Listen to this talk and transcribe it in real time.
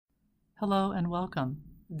Hello and welcome.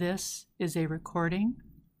 This is a recording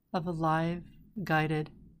of a live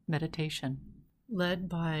guided meditation led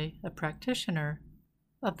by a practitioner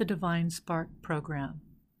of the Divine Spark program,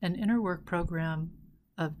 an inner work program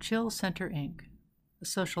of Chill Center Inc., a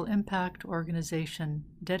social impact organization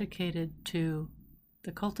dedicated to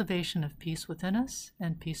the cultivation of peace within us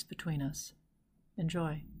and peace between us.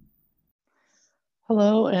 Enjoy.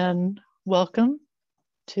 Hello and welcome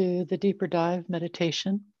to the Deeper Dive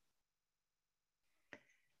meditation.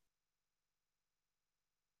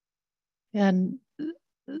 And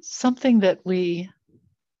something that we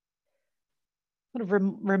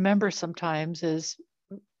remember sometimes is,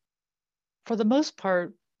 for the most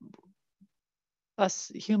part, us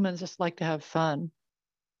humans just like to have fun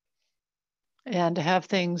and to have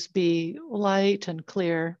things be light and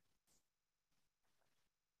clear.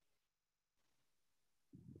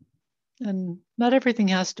 And not everything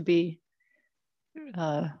has to be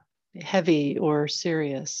heavy or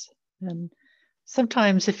serious. And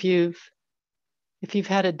sometimes if you've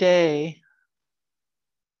had a day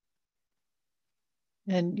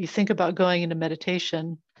and you think about going into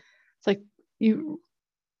meditation, it's like you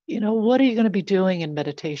know, what are you going to be doing in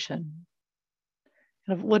meditation?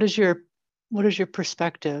 Kind of what is your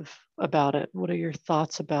perspective about it? What are your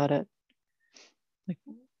thoughts about it? Like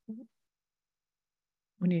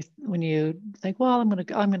when you think, well, I'm going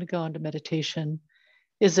to go into meditation,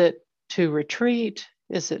 is it to retreat?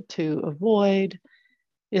 Is it to avoid?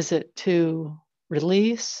 Is it to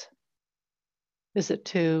release? Is it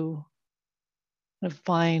to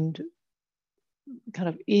find kind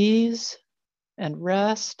of ease and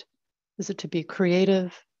rest? Is it to be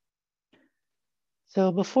creative?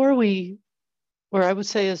 So before we, or I would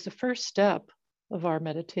say as the first step of our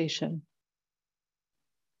meditation,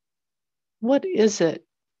 what is it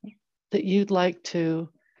that you'd like to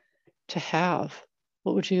have?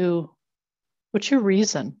 What's your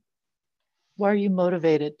reason? Why are you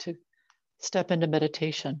motivated to step into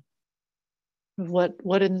meditation? What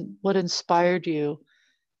inspired you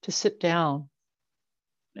to sit down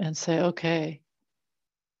and say, okay,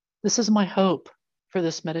 this is my hope for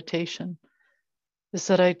this meditation, is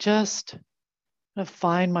that I just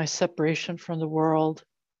find my separation from the world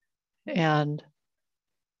and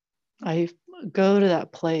I go to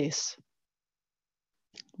that place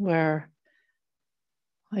where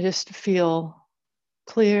I just feel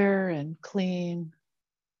clear and clean.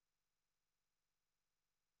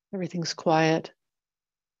 Everything's quiet.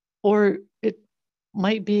 Or it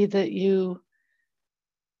might be that you've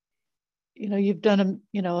done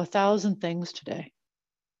 1,000 things today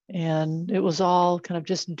and it was all kind of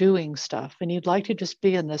just doing stuff, and you'd like to just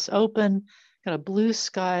be in this open kind of blue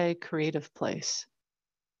sky creative place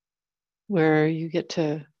where you get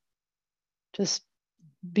to just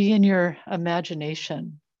be in your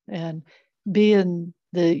imagination and be in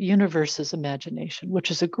the universe's imagination,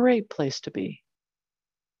 which is a great place to be.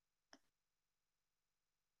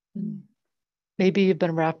 And maybe you've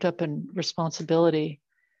been wrapped up in responsibility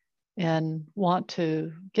and want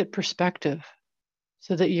to get perspective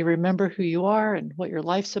so that you remember who you are and what your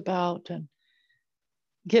life's about, and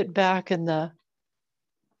get back in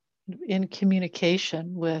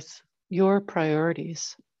communication with your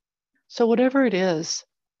priorities. So whatever it is,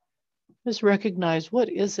 just recognize, what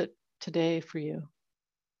is it today for you?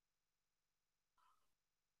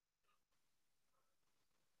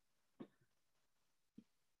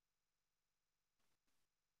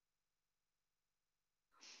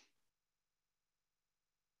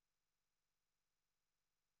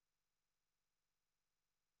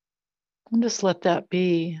 And just let that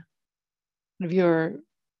be of your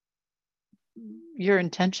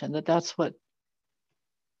intention, that's what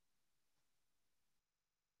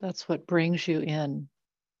brings you in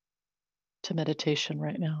to meditation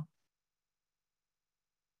right now.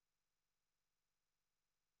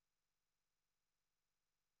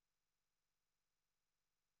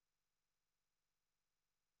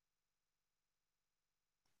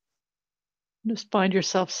 Just find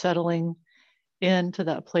yourself settling into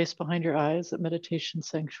that place behind your eyes, that meditation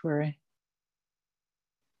sanctuary.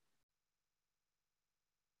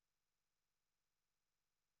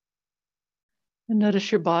 And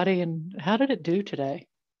notice your body, and how did it do today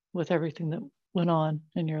with everything that went on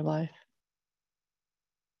in your life?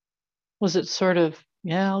 Was it sort of,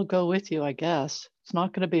 yeah, I'll go with you, I guess. It's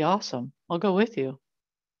not going to be awesome. I'll go with you.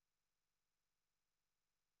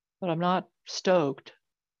 But I'm not stoked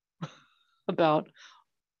about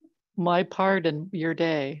my part in your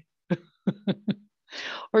day.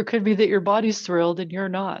 Or it could be that your body's thrilled and you're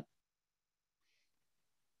not.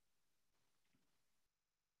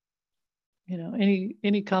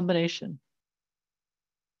 Any combination.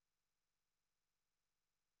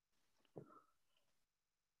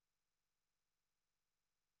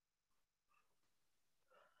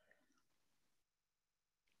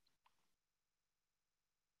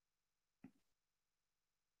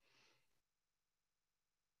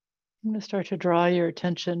 I'm going to start to draw your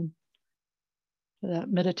attention to that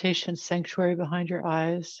meditation sanctuary behind your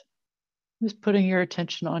eyes. Just putting your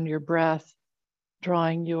attention on your breath,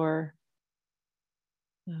 drawing your,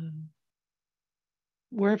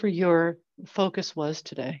 wherever your focus was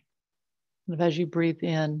today. And as you breathe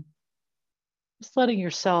in, just letting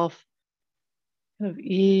yourself kind of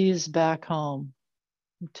ease back home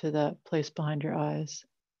to that place behind your eyes.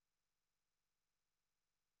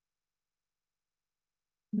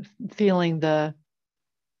 Feeling the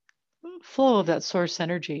flow of that source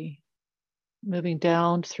energy moving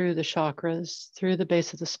down through the chakras, through the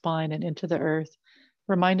base of the spine and into the earth,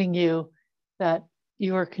 reminding you that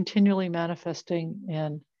you are continually manifesting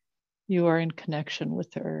and you are in connection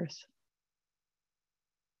with the earth.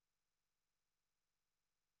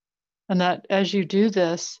 And that as you do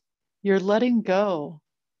this, you're letting go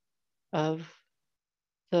of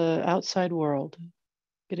the outside world,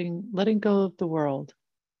 letting go of the world,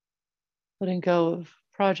 letting go of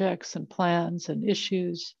projects and plans and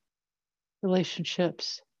issues,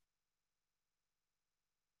 relationships,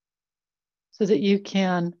 so that you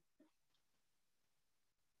can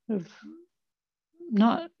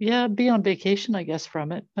be on vacation, I guess,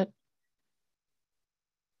 from it, but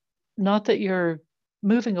not that you're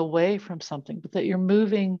moving away from something, but that you're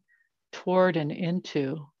moving toward and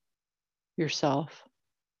into yourself.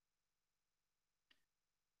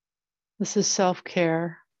 This is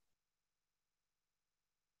self-care.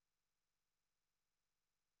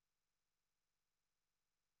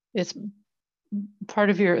 It's part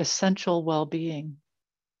of your essential well-being.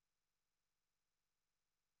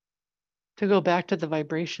 To go back to the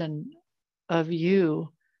vibration of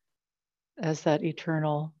you as that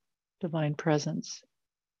eternal divine presence.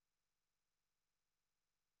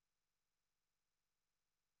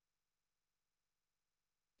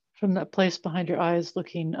 From that place behind your eyes,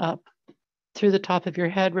 looking up through the top of your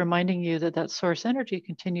head, reminding you that that source energy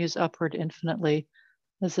continues upward infinitely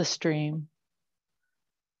as a stream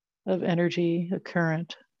of energy, a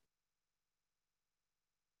current,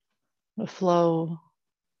 a flow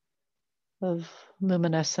of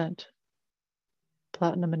luminescent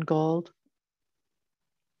platinum and gold.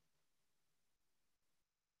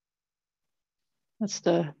 That's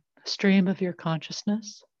the stream of your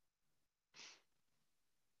consciousness.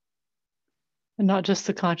 And not just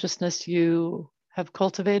the consciousness you have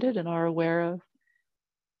cultivated and are aware of,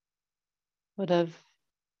 but of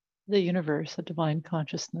the universe, a divine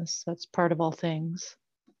consciousness that's part of all things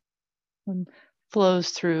and flows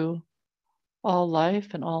through all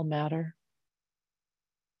life and all matter.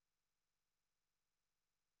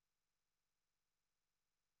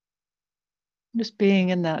 Just being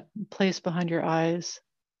in that place behind your eyes,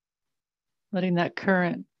 letting that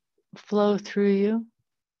current flow through you,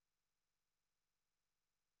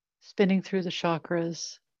 spinning through the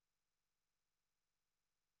chakras,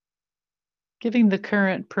 giving the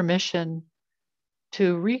current permission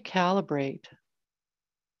to recalibrate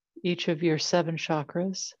each of your 7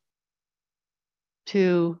 chakras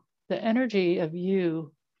to the energy of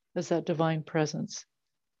you as that divine presence.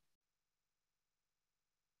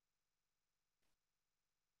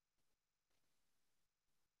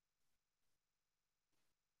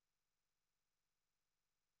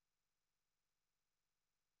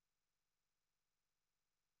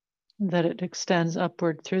 That it extends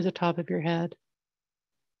upward through the top of your head.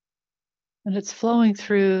 And it's flowing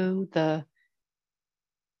through the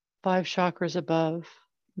 5 chakras above,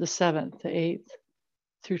 the 7th, the 8th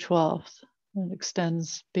through 12th, and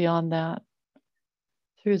extends beyond that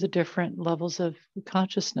through the different levels of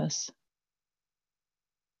consciousness.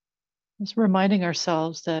 It's reminding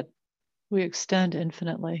ourselves that we extend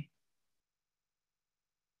infinitely.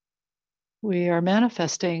 We are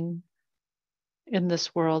manifesting in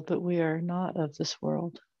this world, but we are not of this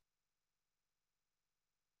world.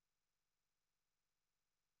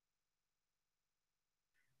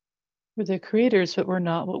 We're the creators, but we're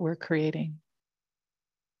not what we're creating.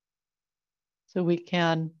 So we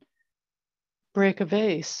can break a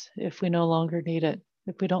vase if we no longer need it.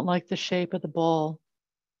 If we don't like the shape of the bowl,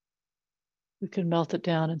 we can melt it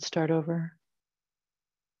down and start over.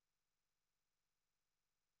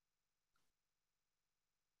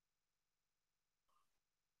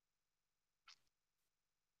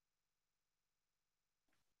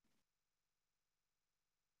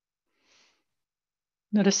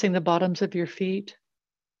 Noticing the bottoms of your feet.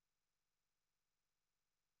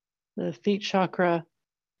 The feet chakra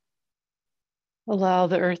allow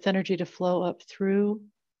the earth energy to flow up through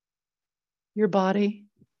your body.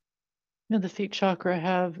 The feet chakra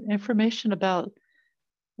have information about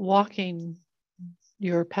walking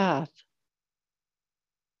your path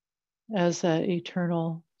as an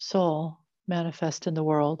eternal soul manifest in the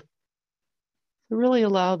world. So really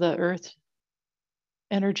allow the earth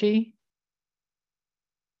energy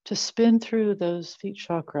to spin through those feet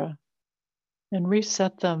chakra and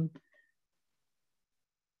reset them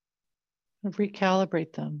and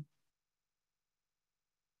recalibrate them.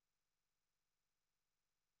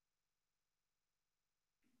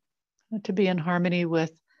 And to be in harmony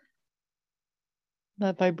with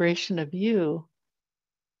that vibration of you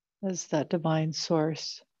as that divine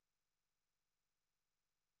source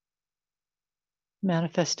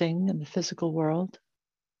manifesting in the physical world.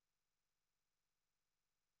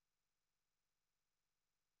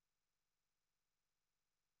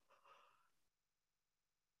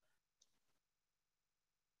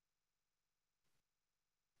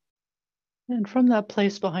 And from that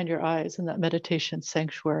place behind your eyes in that meditation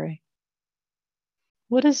sanctuary,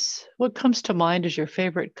 what comes to mind as your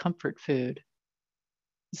favorite comfort food?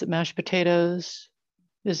 Is it mashed potatoes?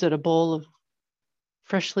 Is it a bowl of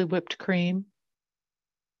freshly whipped cream?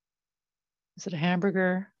 Is it a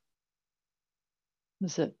hamburger?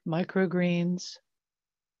 Is it microgreens?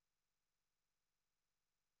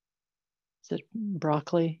 Is it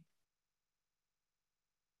broccoli?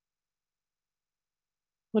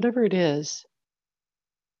 Whatever it is,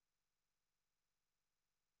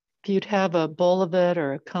 if you'd have a bowl of it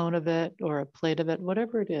or a cone of it or a plate of it,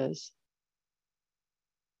 whatever it is,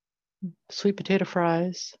 sweet potato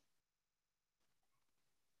fries,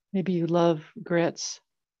 maybe you love grits,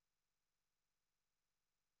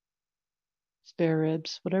 spare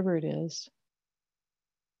ribs, whatever it is.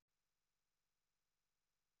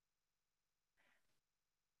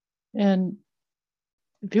 And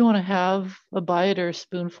if you want to have a bite or a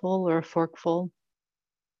spoonful or a forkful,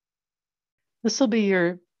 this will be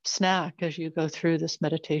your snack as you go through this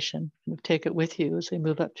meditation. Take it with you as we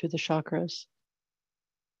move up through the chakras.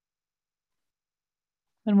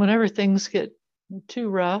 And whenever things get too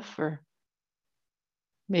rough, or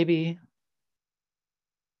maybe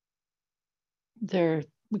they're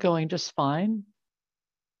going just fine,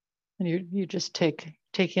 and you just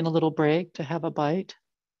taking a little break to have a bite,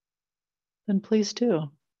 then please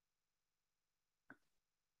do.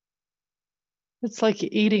 It's like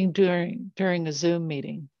eating during a Zoom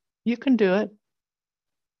meeting. You can do it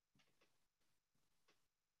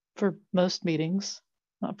for most meetings,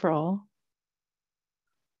 not for all.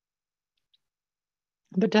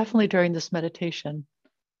 But definitely during this meditation,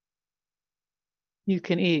 you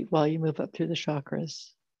can eat while you move up through the chakras.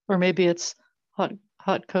 Or maybe it's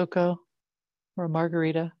hot cocoa or a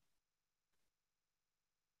margarita.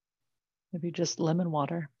 Maybe just lemon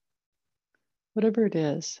water. Whatever it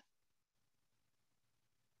is.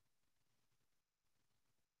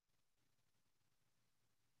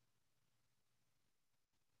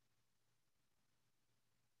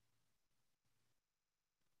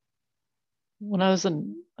 When I was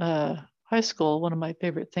in high school, one of my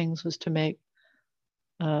favorite things was to make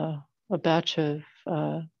a batch of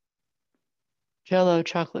Jell-O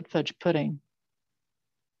chocolate fudge pudding,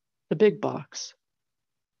 the big box,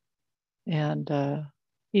 and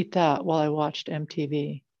eat that while I watched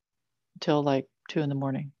MTV until like 2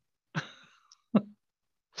 a.m.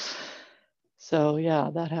 So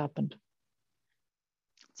yeah, that happened.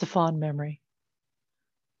 It's a fond memory.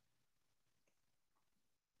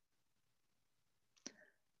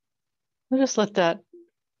 I'll just let that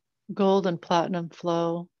gold and platinum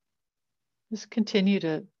flow. Just continue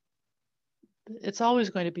to, it's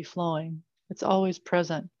always going to be flowing. It's always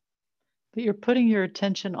present. But you're putting your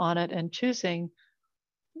attention on it and choosing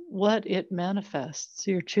what it manifests.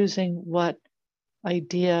 You're choosing what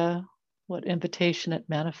idea, what invitation it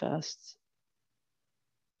manifests.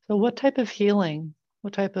 So, what type of healing,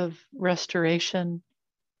 what type of restoration,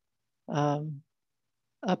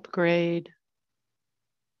 upgrade,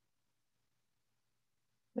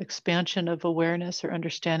 expansion of awareness or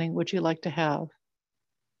understanding would you like to have?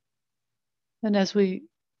 And as we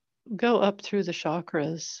go up through the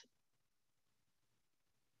chakras,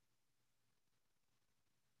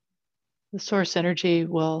 the source energy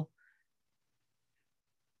will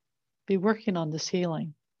be working on this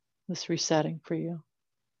healing, this resetting for you.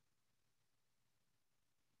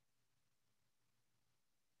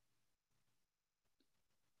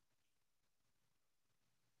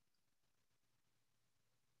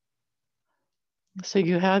 So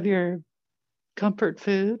you have your comfort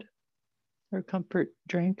food or comfort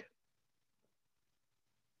drink.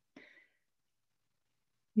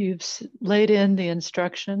 You've laid in the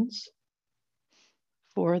instructions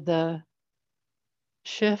for the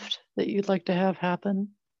shift that you'd like to have happen,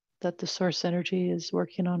 that the source energy is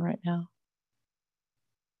working on right now.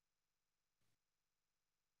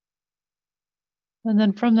 And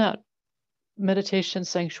then from that meditation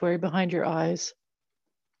sanctuary behind your eyes,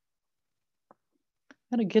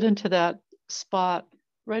 kind of get into that spot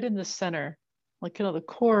right in the center, like, the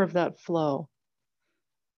core of that flow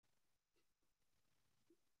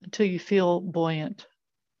until you feel buoyant.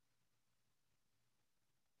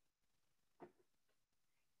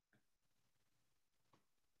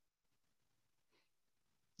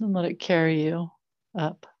 And let it carry you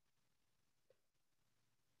up.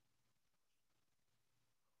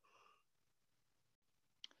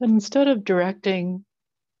 And instead of directing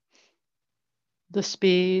the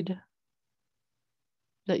speed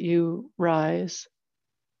that you rise,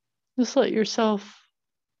 just let yourself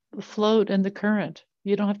float in the current.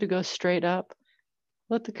 You don't have to go straight up.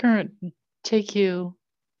 Let the current take you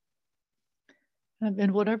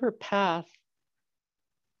in whatever path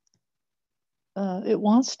it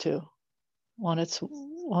wants to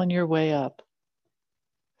on your way up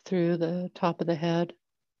through the top of the head.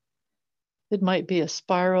 It might be a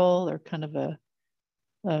spiral or kind of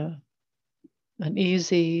an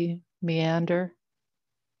easy meander.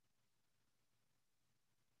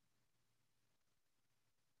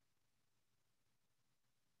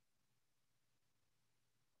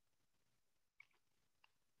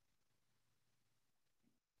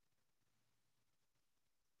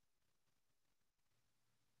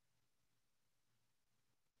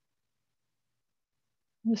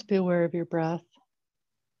 Just be aware of your breath.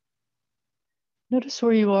 Notice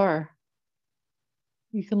where you are.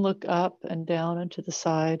 You can look up and down and to the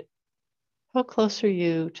side. How close are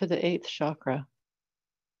you to the 8th chakra?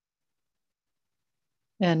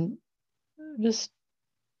 And just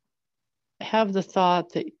have the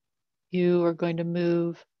thought that you are going to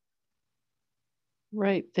move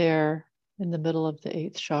right there in the middle of the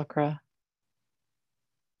 8th chakra.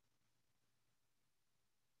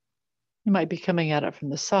 You might be coming at it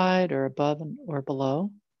from the side or above or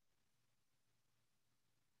below.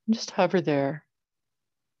 Just hover there,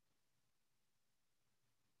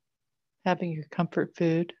 having your comfort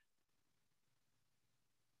food.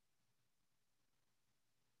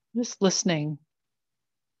 Just listening,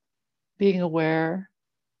 being aware.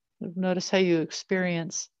 Notice how you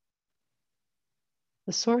experience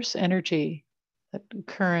the source energy, that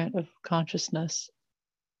current of consciousness,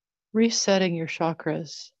 resetting your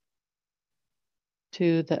chakras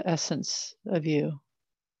to the essence of you.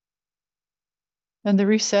 And the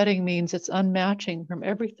resetting means it's unmatching from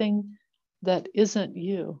everything that isn't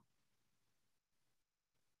you.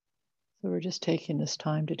 So we're just taking this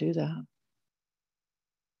time to do that.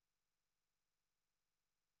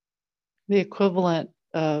 The equivalent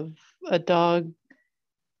of a dog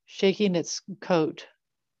shaking its coat,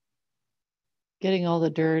 getting all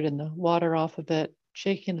the dirt and the water off of it,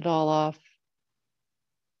 shaking it all off,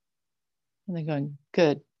 and then going,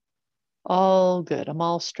 good, all good, I'm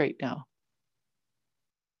all straight now.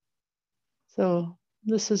 So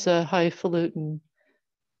this is a highfalutin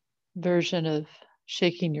version of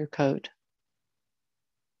shaking your coat.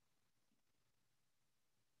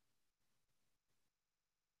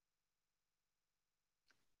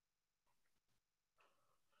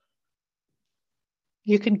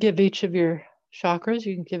 You can give each of your chakras,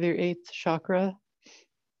 you can give your 8th chakra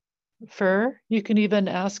fur. You can even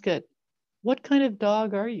ask it, what kind of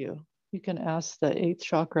dog are you? You can ask the 8th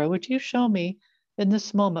chakra, would you show me in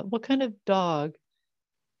this moment what kind of dog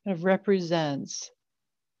kind of represents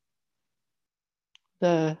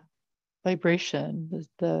the vibration,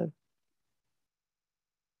 the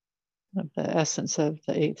essence of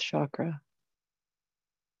the 8th chakra.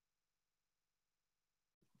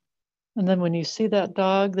 And then when you see that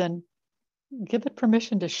dog, then give it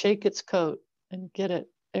permission to shake its coat and get it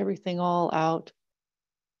everything all out,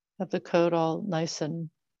 have the coat all nice and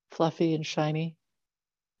fluffy and shiny.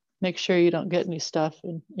 Make sure you don't get any stuff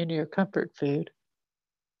in your comfort food.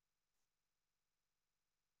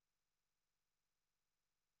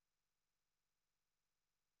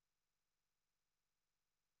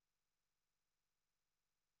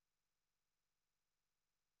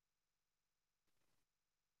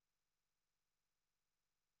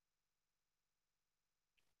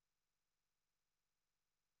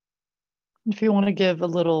 If you want to give a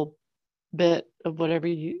little bit of whatever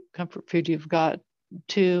comfort food you've got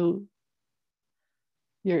to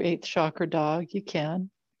your 8th chakra dog, you can.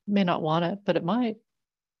 You may not want it, but it might.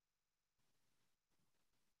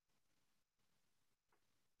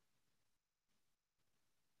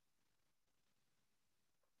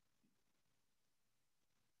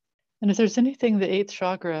 And if there's anything the 8th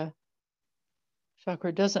chakra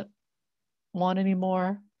doesn't want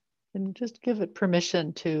anymore, then just give it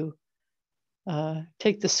permission to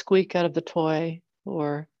take the squeak out of the toy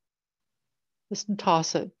or Just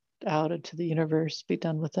toss it out into the universe, be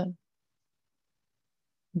done with it.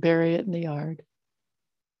 Bury it in the yard.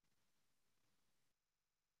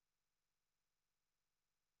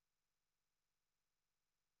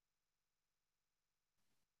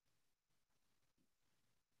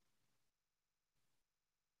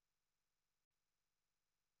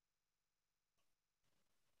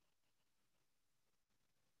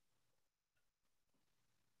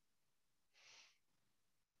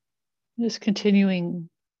 Just continuing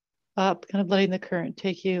up, kind of letting the current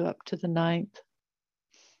take you up to the ninth.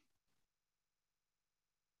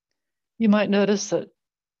 You might notice that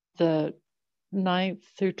the ninth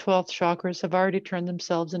through 12th chakras have already turned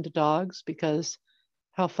themselves into dogs, because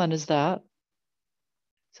how fun is that?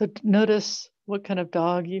 So notice what kind of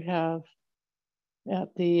dog you have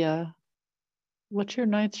at the, what's your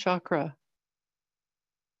ninth chakra?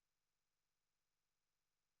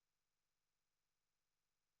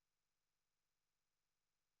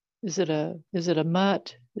 Is it a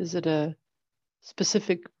mutt? Is it a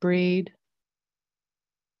specific breed?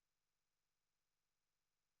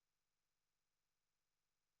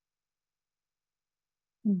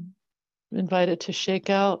 Invite it to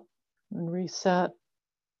shake out and reset,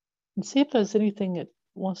 and see if there's anything it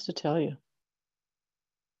wants to tell you.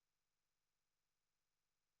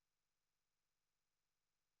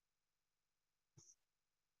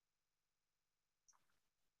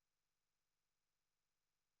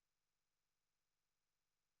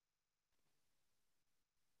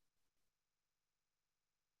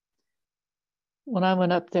 When I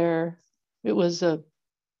went up there, it was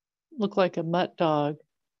looked like a mutt dog,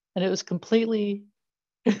 and it was completely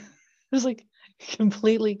it was like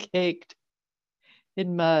completely caked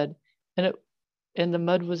in mud, and the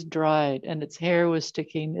mud was dried, and its hair was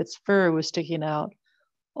sticking, its fur was sticking out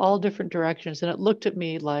all different directions, and it looked at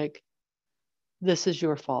me like, this is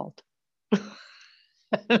your fault.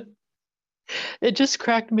 It just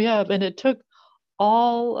cracked me up, and it took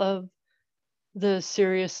all of the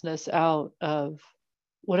seriousness out of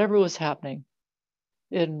whatever was happening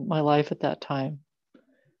in my life at that time.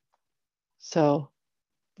 So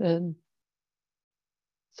then,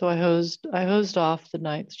 so I hosed off the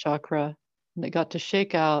ninth chakra, and it got to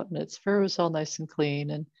shake out, and its fur was all nice and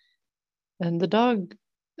clean, and the dog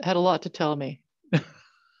had a lot to tell me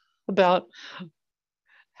about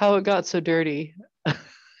how it got so dirty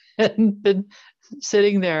and been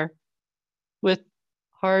sitting there with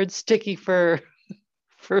hard, sticky fur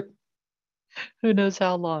for who knows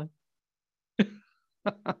how long.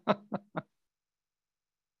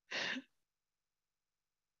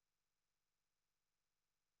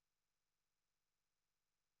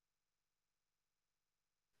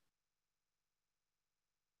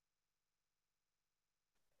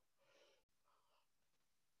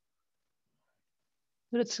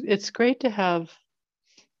 But it's great to have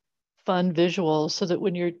fun visuals, so that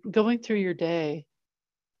when you're going through your day,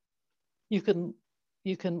 you can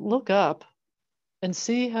look up and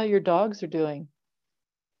see how your dogs are doing.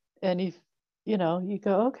 And if you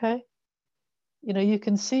go, okay, you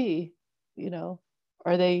can see, you know,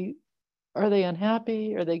 are they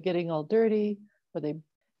unhappy? Are they getting all dirty?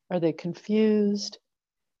 Are they confused?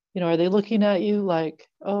 Are they looking at you like,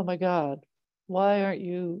 oh my God, why aren't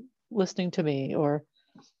you listening to me? Or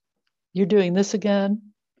you're doing this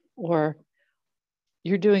again? Or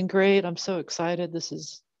you're doing great. I'm so excited. This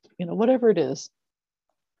is, whatever it is.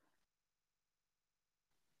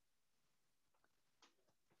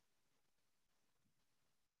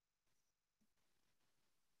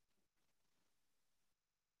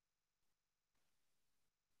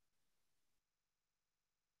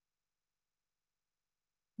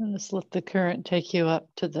 And just let the current take you up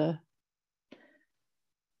to the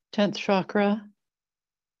 10th chakra.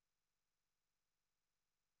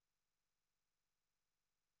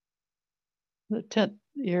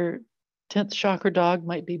 Your 10th chakra dog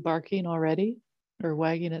might be barking already, or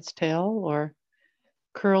wagging its tail, or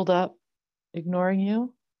curled up, ignoring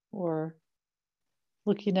you, or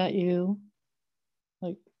looking at you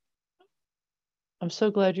like, I'm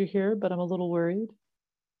so glad you're here, but I'm a little worried,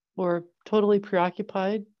 or totally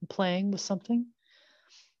preoccupied, playing with something.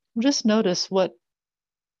 Just notice what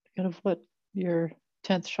your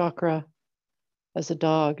 10th chakra as a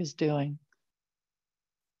dog is doing.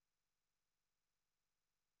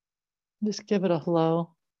 Just give it a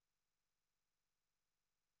hello.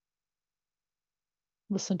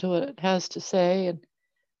 Listen to what it has to say, and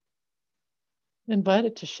invite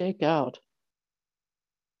it to shake out.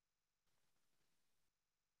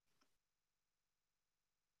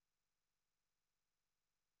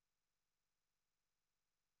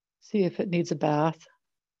 See if it needs a bath.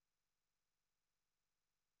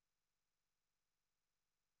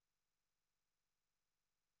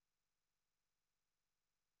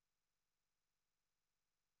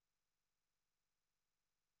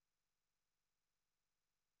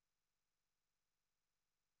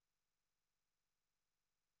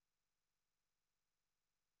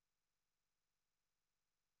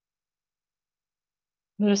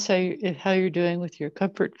 Notice how you're doing with your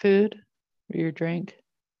comfort food or your drink.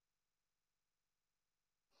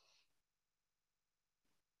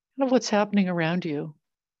 Kind of what's happening around you.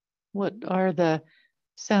 What are the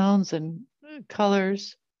sounds and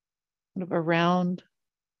colors kind of around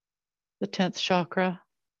the 10th chakra?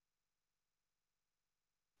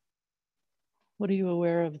 What are you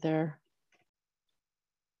aware of there?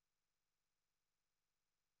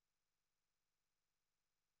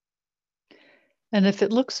 And if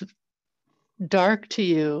it looks dark to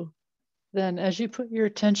you, then as you put your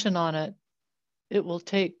attention on it, it will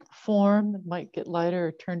take form. It might get lighter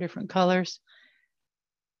or turn different colors.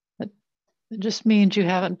 It just means you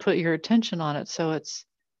haven't put your attention on it, so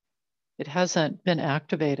it hasn't been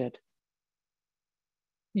activated.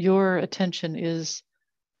 Your attention is,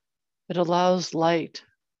 it allows light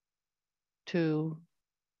to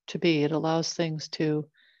be. It allows things to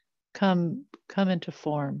come into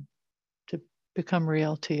form, to become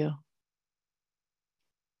real to you.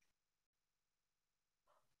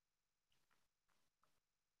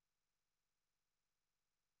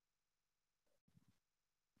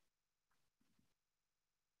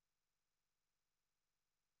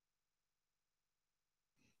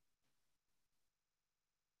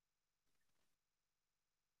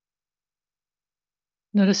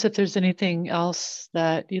 Notice if there's anything else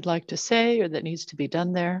that you'd like to say or that needs to be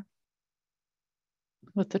done there.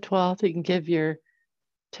 With the 12th, you can give your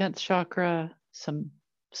 10th chakra some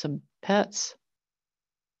pets.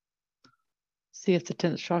 See if the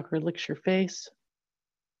 10th chakra licks your face.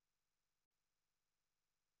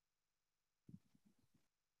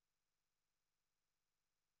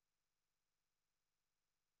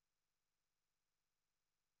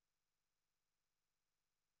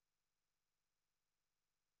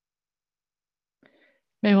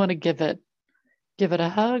 May want to give it a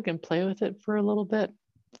hug and play with it for a little bit.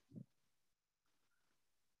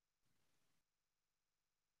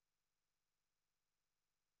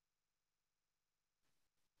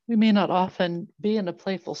 We may not often be in a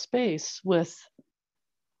playful space with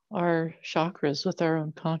our chakras, with our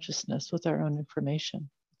own consciousness, with our own information,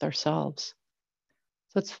 with ourselves.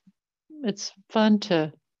 So it's fun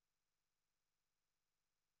to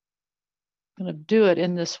kind of do it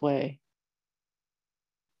in this way.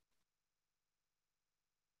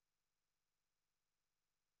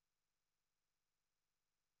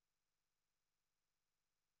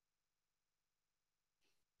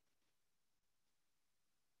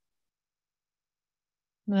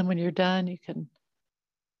 And then when you're done, you can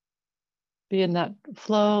be in that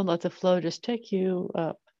flow and let the flow just take you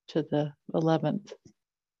up to the 11th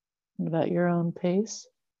at your own pace.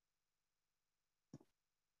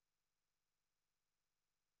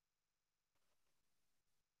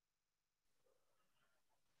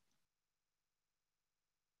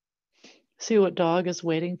 See what dog is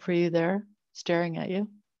waiting for you there, staring at you.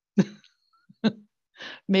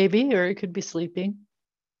 Maybe, or it could be sleeping.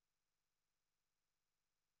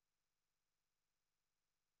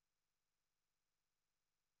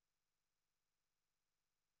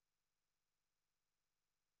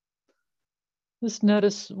 Just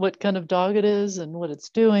notice what kind of dog it is and what it's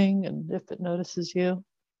doing, and if it notices you,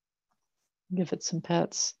 give it some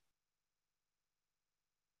pets.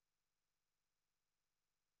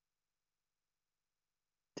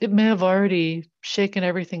 It may have already shaken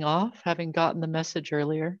everything off, having gotten the message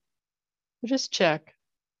earlier. But just check.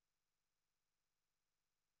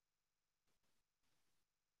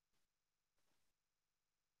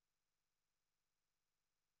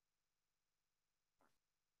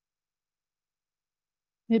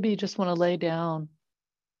 Maybe you just want to lay down,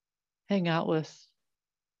 hang out with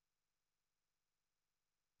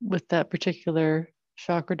that particular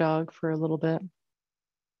chakra dog for a little bit.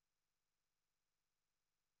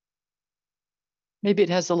 Maybe it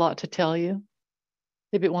has a lot to tell you.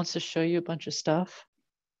 Maybe it wants to show you a bunch of stuff.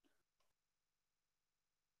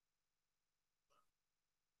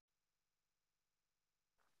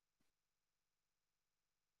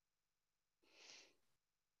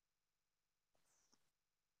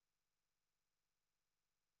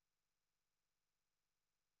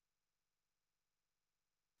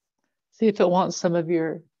 See if it wants some of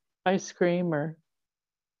your ice cream or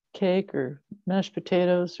cake or mashed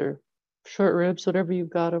potatoes or short ribs, whatever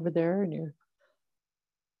you've got over there in your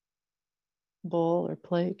bowl or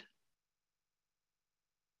plate.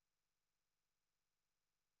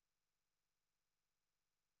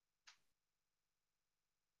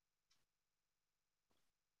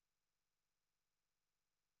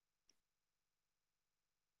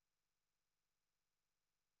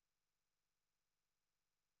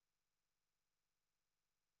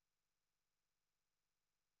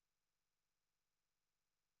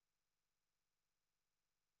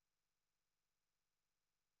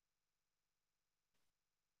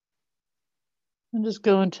 And just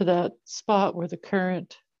go into that spot where the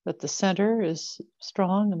current at the center is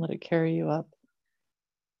strong and let it carry you up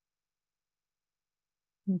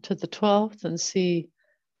into the 12th and see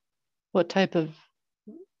what type of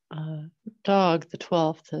uh, dog the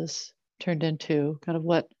 12th has turned into, kind of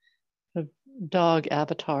what kind of dog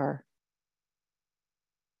avatar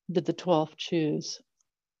did the 12th choose.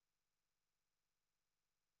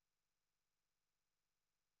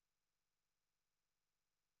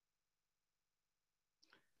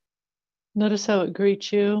 Notice how it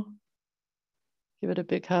greets you. Give it a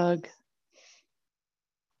big hug,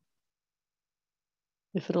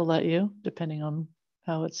 if it'll let you, depending on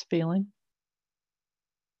how it's feeling.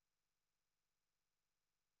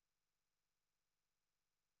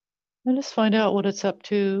 And just find out what it's up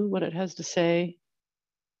to, what it has to say.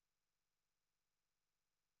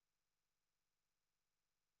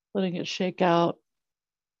 Letting it shake out,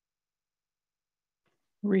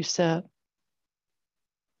 reset.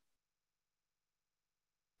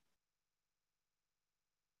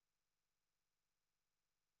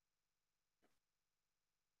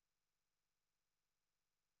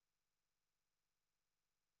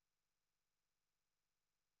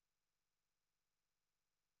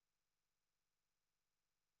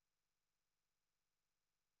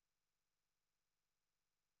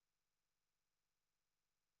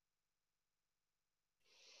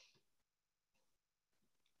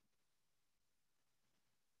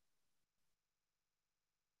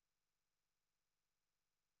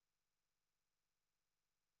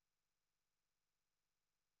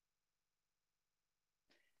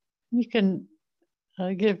 You can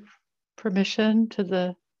give permission to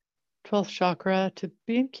the 12th chakra to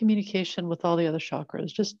be in communication with all the other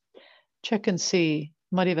chakras. Just check and see.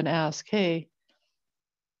 Might even ask, hey,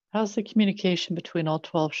 how's the communication between all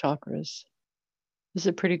 12 chakras? Is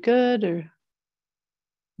it pretty good? Or are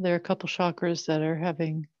there a couple chakras that are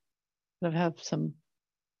have some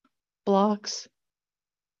blocks?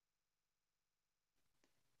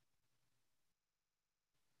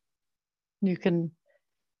 You can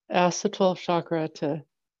ask the 12th chakra to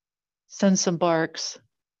send some barks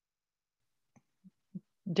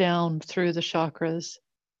down through the chakras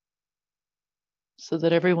so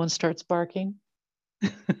that everyone starts barking,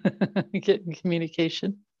 getting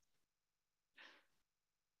communication.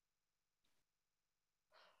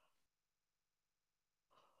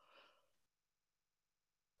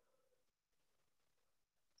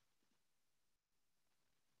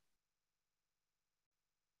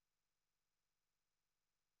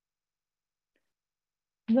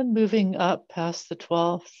 And then moving up past the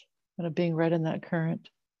 12th, kind of being right in that current,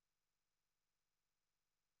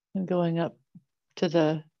 and going up to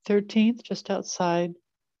the 13th, just outside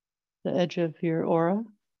the edge of your aura.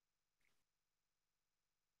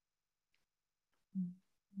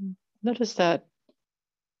 Notice that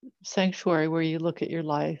sanctuary where you look at your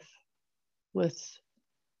life with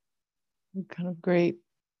kind of great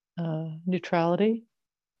neutrality.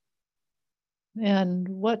 And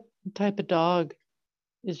what type of dog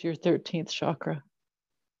is your 13th chakra?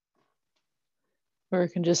 Where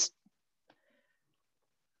it can just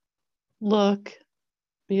look,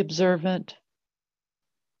 be observant,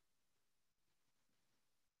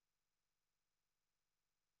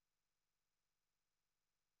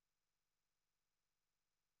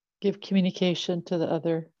 give communication to the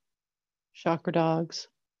other chakra dogs.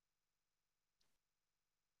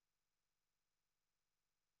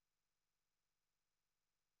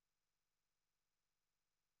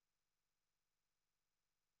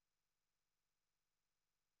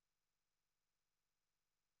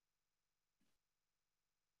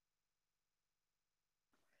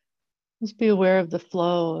 Just be aware of the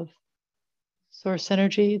flow of source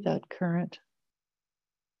energy, that current.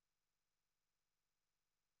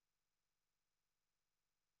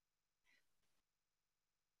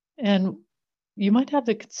 And you might have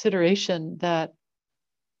the consideration that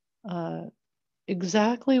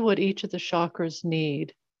exactly what each of the chakras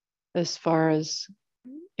need as far as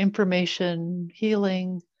information,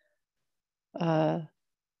 healing, kind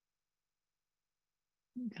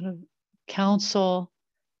of counsel,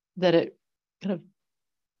 that it kind of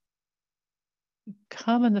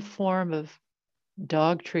come in the form of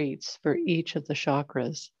dog treats for each of the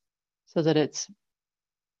chakras so that it's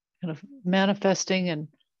kind of manifesting and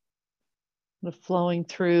kind of flowing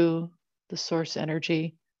through the source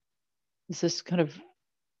energy. Is this kind of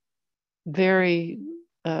very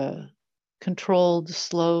controlled,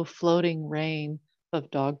 slow, floating rain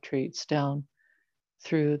of dog treats down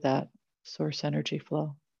through that source energy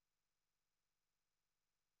flow.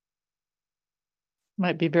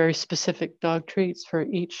 Might be very specific dog treats for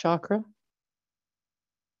each chakra.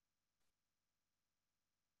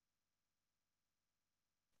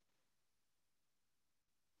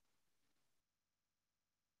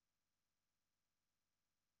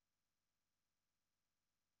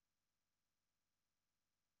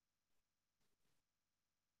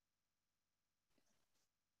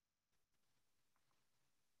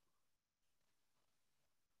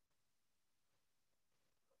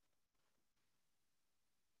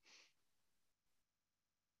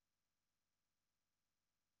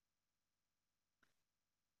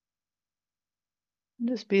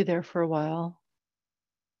 Just be there for a while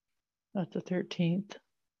at the 13th.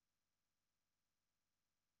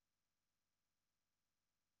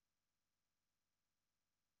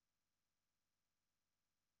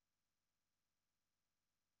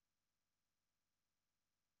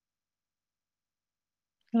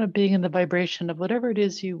 Kind of being in the vibration of whatever it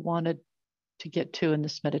is you wanted to get to in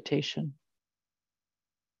this meditation.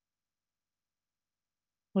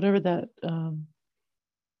 Whatever that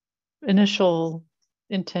initial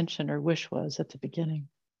intention or wish was at the beginning.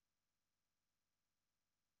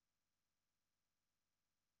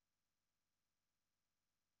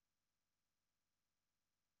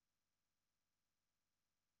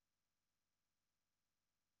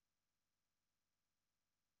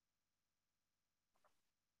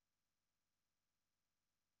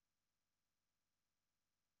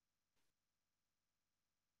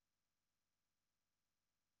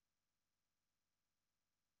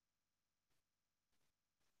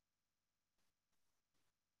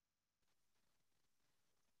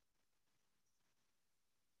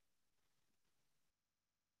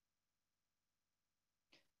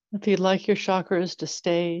 If you'd like your chakras to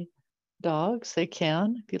stay dogs, they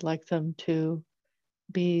can. If you'd like them to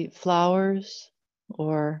be flowers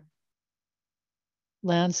or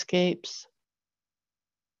landscapes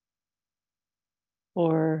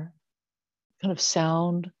or kind of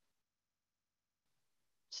sound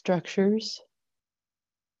structures,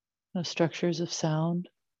 structures of sound,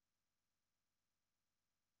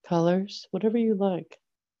 colors, whatever you like.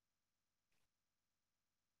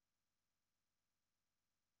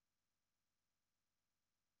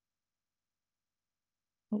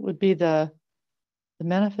 What would be the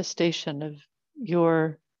manifestation of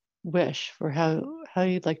your wish for how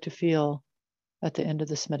you'd like to feel at the end of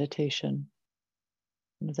this meditation,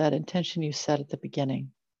 that intention you set at the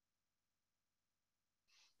beginning?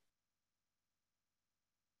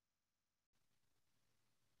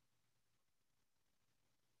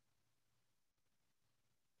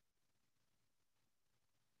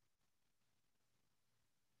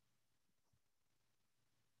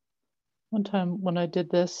 One time when I did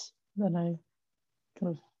this, then I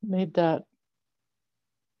kind of made that,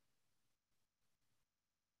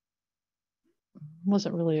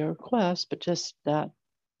 wasn't really a request, but just that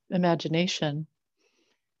imagination.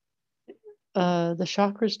 The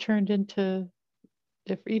chakras turned into,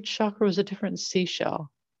 if each chakra was a different seashell.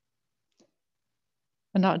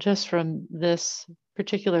 And not just from this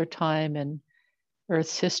particular time in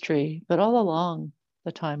Earth's history, but all along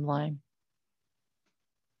the timeline.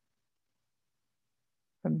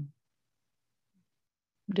 From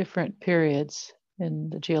different periods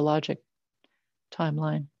in the geologic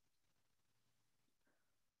timeline.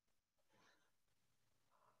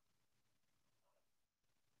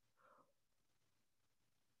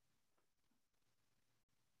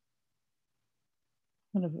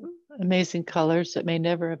 Kind of amazing colors that may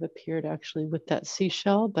never have appeared actually with that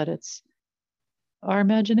seashell, but it's our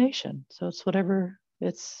imagination. So it's whatever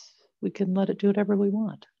we can let it do whatever we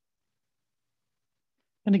want.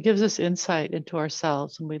 And it gives us insight into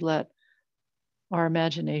ourselves when we let our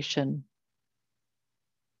imagination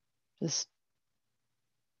just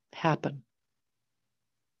happen.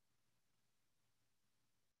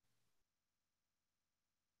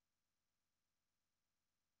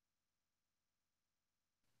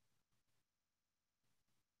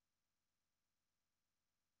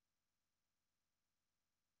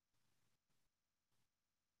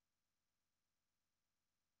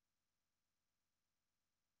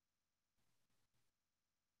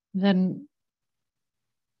 Then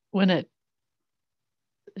when it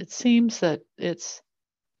seems that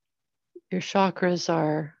your chakras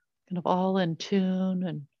are kind of all in tune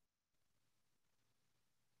and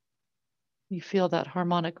you feel that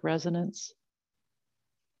harmonic resonance.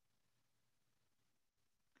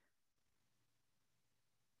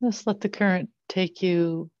 Just let the current take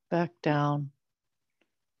you back down.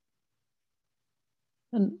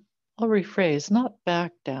 And I'll rephrase, not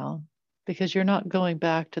back down, because you're not going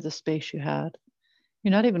back to the space you had.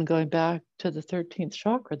 You're not even going back to the 13th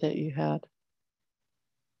chakra that you had.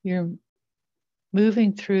 You're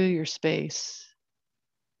moving through your space,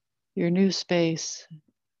 your new space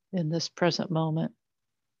in this present moment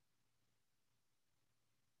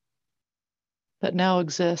that now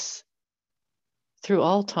exists through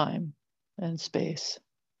all time and space.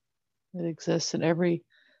 It exists in every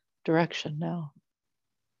direction now.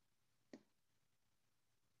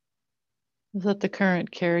 Let the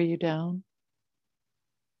current carry you down.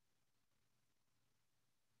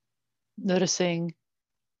 Noticing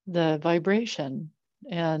the vibration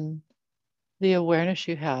and the awareness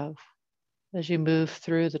you have as you move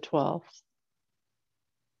through the 12th.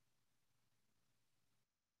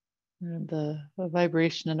 and the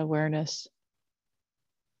vibration and awareness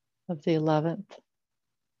of the 11th.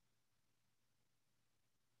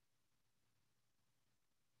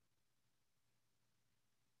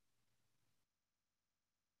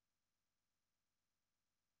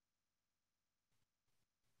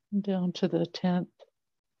 Down to the 10th.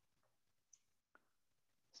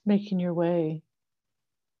 Just making your way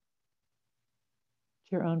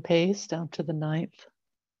at your own pace down to the 9th.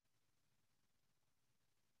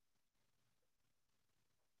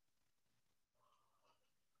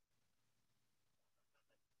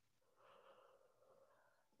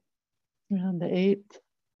 And the 8th.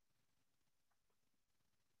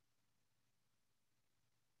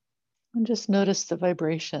 And just notice the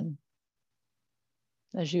vibration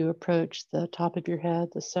as you approach the top of your head,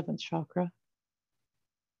 the 7th chakra.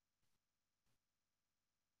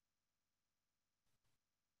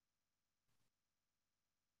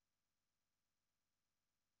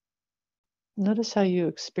 Notice how you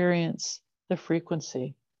experience the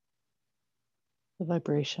frequency, the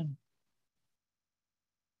vibration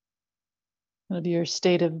of your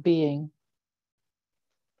state of being,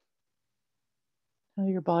 how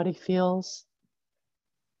your body feels.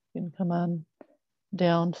 You can come on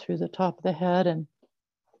down through the top of the head and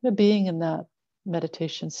being in that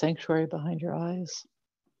meditation sanctuary behind your eyes.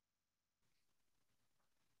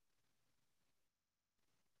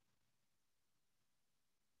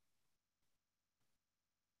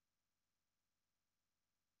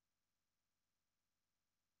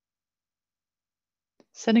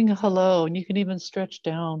 Sending a hello, and you can even stretch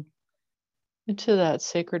down into that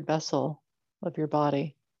sacred vessel of your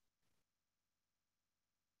body.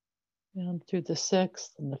 Down through the 6th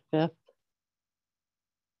and the 5th,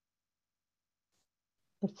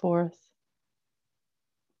 the 4th,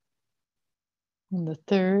 and the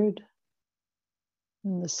 3rd,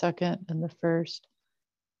 and the 2nd, and the 1st.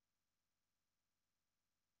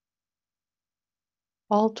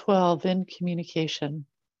 All 12 in communication,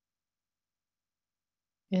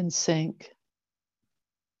 in sync.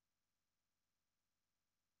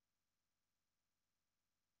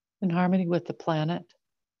 In harmony with the planet.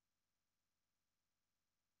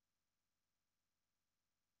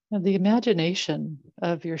 And the imagination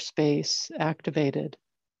of your space activated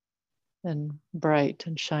and bright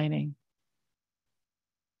and shining.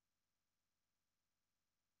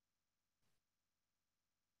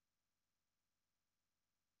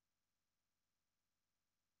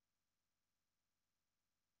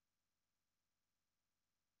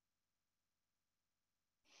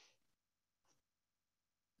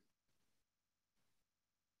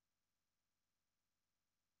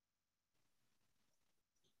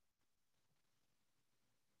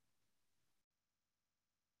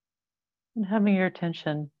 And having your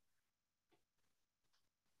attention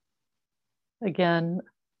again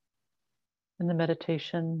in the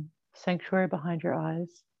meditation sanctuary behind your eyes.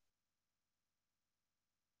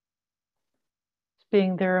 Just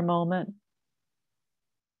being there a moment.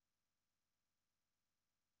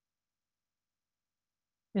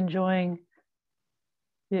 Enjoying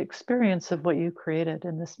the experience of what you created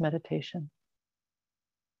in this meditation.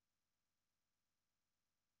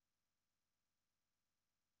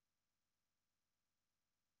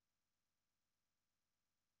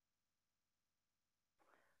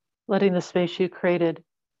 Letting the space you created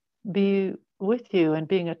be with you and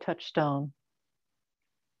being a touchstone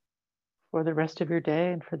for the rest of your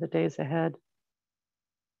day and for the days ahead.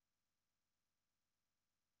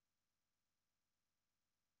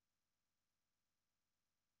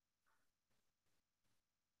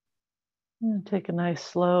 And take a nice,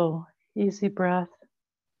 slow, easy breath.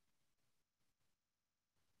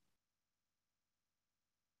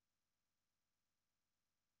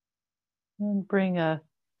 And bring a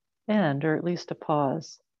end, or at least a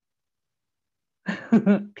pause,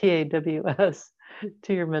 PAWS,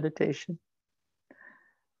 to your meditation.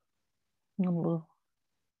 And we'll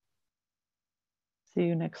see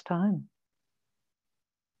you next time.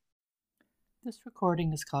 This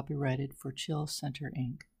recording is copyrighted for Chill Center,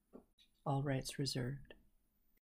 Inc. All rights reserved.